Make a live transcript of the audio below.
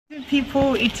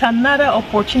People, it's another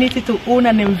opportunity to own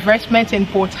an investment in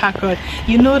Port Harcourt.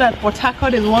 You know that Port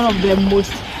Harcourt is one of the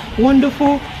most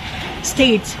wonderful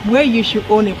states where you should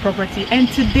own a property, and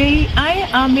today I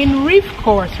am in REEF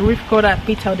Court at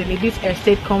Peter. This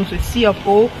estate comes with C of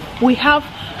O. We have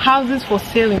houses for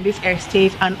sale in this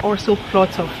estate and also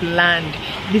plots of land.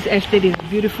 This estate is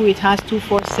beautiful. It has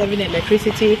 24/7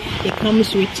 electricity. It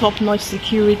comes with top-notch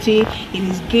security. It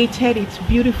is gated. It's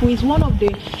beautiful. It's one of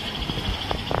the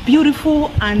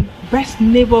beautiful and best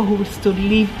neighborhoods to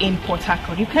live in Port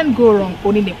Harcourt. You can't go wrong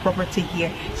owning a property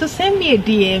here. So send me a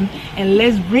DM and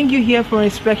let's bring you here for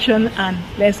inspection and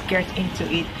let's get into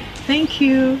it. Thank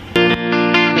you.